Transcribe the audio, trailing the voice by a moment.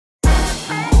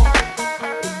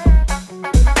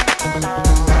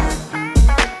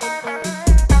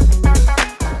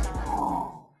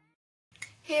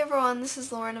everyone, this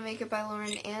is Lauren of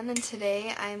MakeupByLaurenAnne, and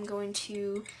today I'm going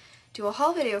to do a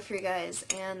haul video for you guys,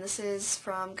 and this is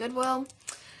from Goodwill.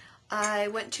 I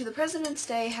went to the President's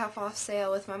Day half-off sale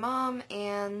with my mom,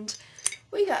 and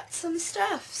we got some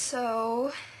stuff,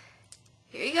 so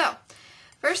here you go.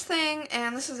 First thing,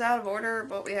 and this is out of order,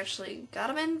 but we actually got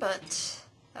them in, but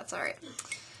that's alright.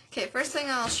 Okay, first thing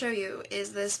I'll show you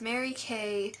is this Mary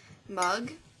Kay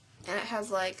mug, and it has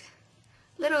like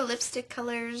little lipstick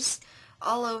colors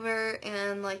all over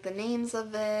and like the names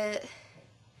of it,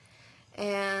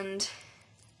 and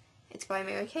it's by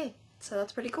Mary Kay, so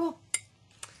that's pretty cool.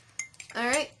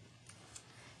 Alright,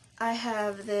 I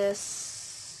have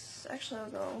this, actually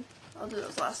I'll do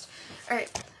those last.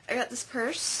 Alright, I got this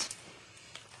purse,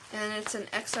 and it's an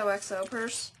XOXO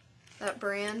purse, that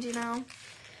brand, you know.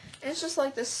 It's just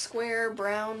like this square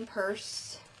brown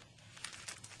purse,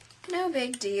 no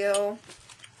big deal.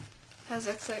 Has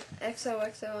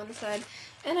XOXO on the side,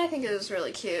 and I think it was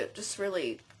really cute, just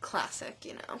really classic,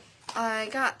 you know. I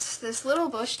got this Little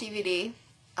Bush DVD.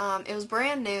 It was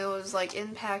brand new, it was like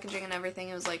in packaging and everything.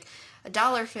 It was like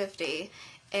 $1.50,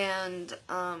 and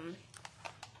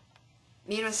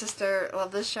me and my sister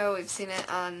love this show. We've seen it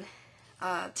on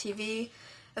TV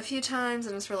a few times,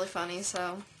 and it's really funny,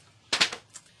 so.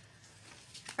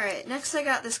 Alright, next I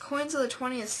got this Coins of the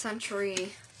 20th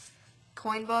Century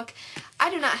coin book.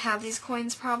 I do not have these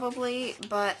coins probably,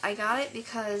 but I got it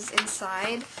because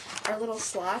inside are little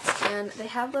slots, and they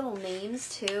have little names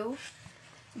too,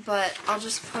 but I'll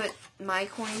just put my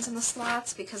coins in the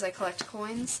slots because I collect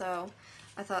coins, so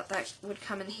I thought that would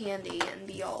come in handy and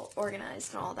be all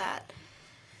organized and all that.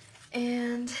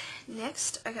 And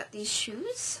next I got these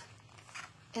shoes,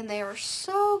 and they are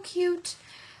so cute.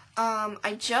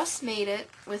 I just made it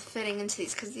with fitting into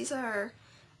these because these are,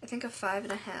 I think, a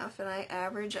 5.5, and I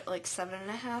average at like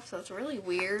 7.5, so it's really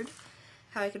weird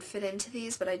how I could fit into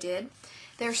these, but I did.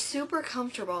 They're super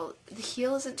comfortable. The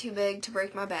heel isn't too big to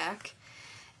break my back,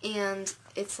 and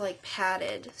it's like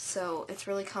padded, so it's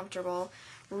really comfortable,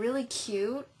 really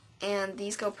cute, and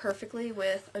these go perfectly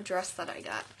with a dress that I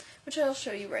got, which I'll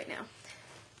show you right now.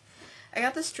 I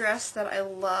got this dress that I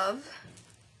love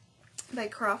by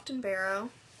Croft & Barrow,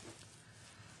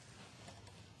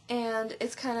 and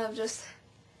it's kind of just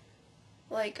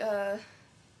like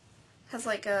has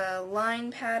like a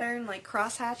line pattern, like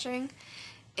cross-hatching,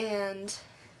 and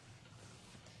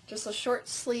just a short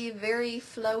sleeve, very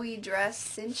flowy dress,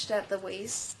 cinched at the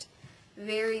waist,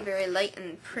 very, very light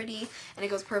and pretty, and it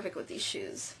goes perfect with these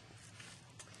shoes.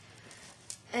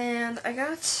 And I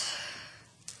got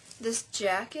this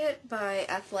jacket by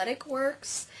Athletic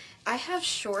Works. I have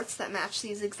shorts that match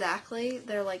these exactly.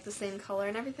 They're like the same color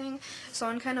and everything. So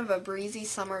on kind of a breezy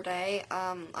summer day,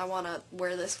 I want to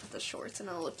wear this with the shorts and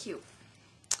it'll look cute.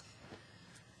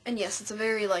 And yes, it's a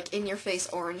very like in-your-face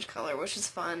orange color, which is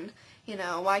fun. You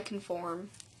know, why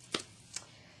conform?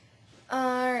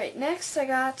 Alright, next I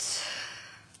got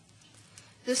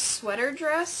this sweater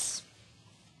dress.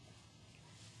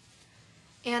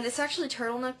 And it's actually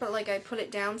turtleneck, but like I put it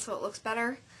down so it looks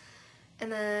better.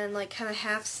 And then like kind of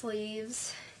half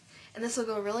sleeves, and this will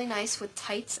go really nice with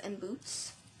tights and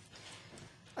boots.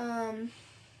 And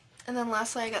then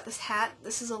lastly I got this hat.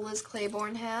 This is a Liz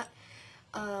Claiborne hat.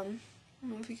 I don't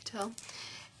know if you can tell.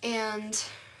 And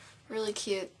really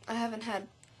cute. I haven't had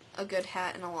a good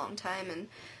hat in a long time, and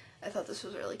I thought this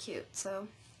was really cute, so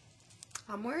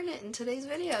I'm wearing it in today's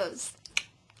videos.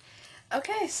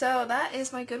 Okay, so that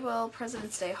is my Goodwill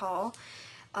President's Day haul.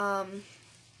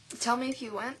 Tell me if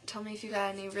you went. Tell me if you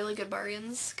got any really good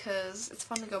bargains, because it's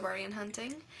fun to go bargain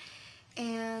hunting.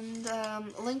 And a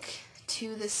link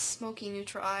to this Smokey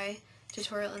neutral eye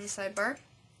tutorial in the sidebar.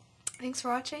 Thanks for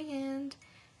watching, and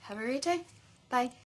have a great day. Bye.